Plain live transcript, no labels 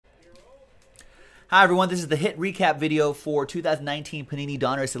Hi everyone, this is the hit recap video for 2019 Panini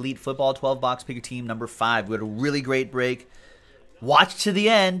DONRUSS Elite Football 12-box pick your team number 5. We had a really great break. Watch to the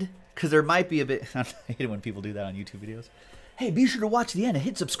end, because there might be a bit... I hate it when people do that on YouTube videos. Hey, be sure to watch the end and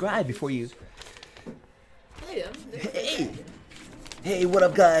hit subscribe before you... Hey, what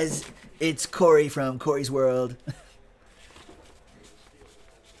up guys? It's Corey from Corey's World.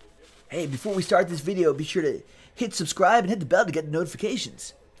 Hey, before we start this video, be sure to hit subscribe and hit the bell to get the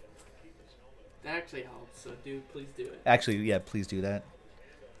notifications. That actually helps, so please do it. Actually, yeah, please do that.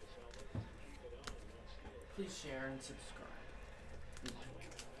 Please share and subscribe.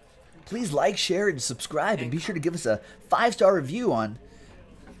 Please like, share, and subscribe, and be sure to give us a 5-star review on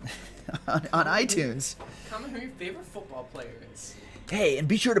iTunes. Comment who your favorite football player is. Hey, and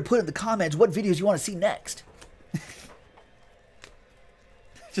be sure to put in the comments what videos you want to see next.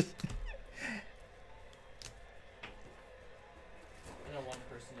 Just...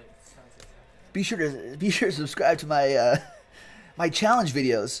 Be sure to subscribe to my my challenge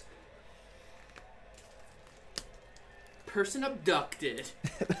videos. Person abducted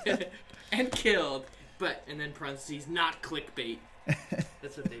and killed, and then parentheses, not clickbait.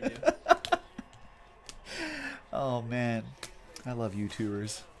 That's what they do. Oh man, I love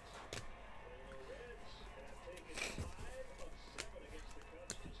YouTubers.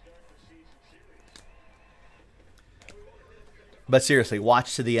 But seriously,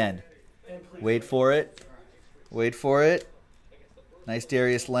 watch to the end. Wait for it. Wait for it. Nice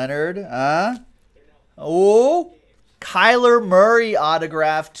Darius Leonard. Oh! Kyler Murray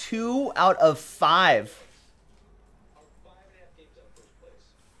autograph. 2 out of 5.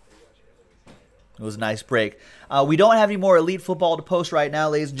 It was a nice break. We don't have any more Elite Football to post right now,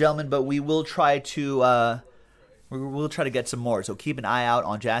 ladies and gentlemen, but we will try to get some more. So keep an eye out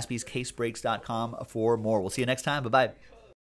on jaspyscasebreaks.com for more. We'll see you next time. Bye-bye.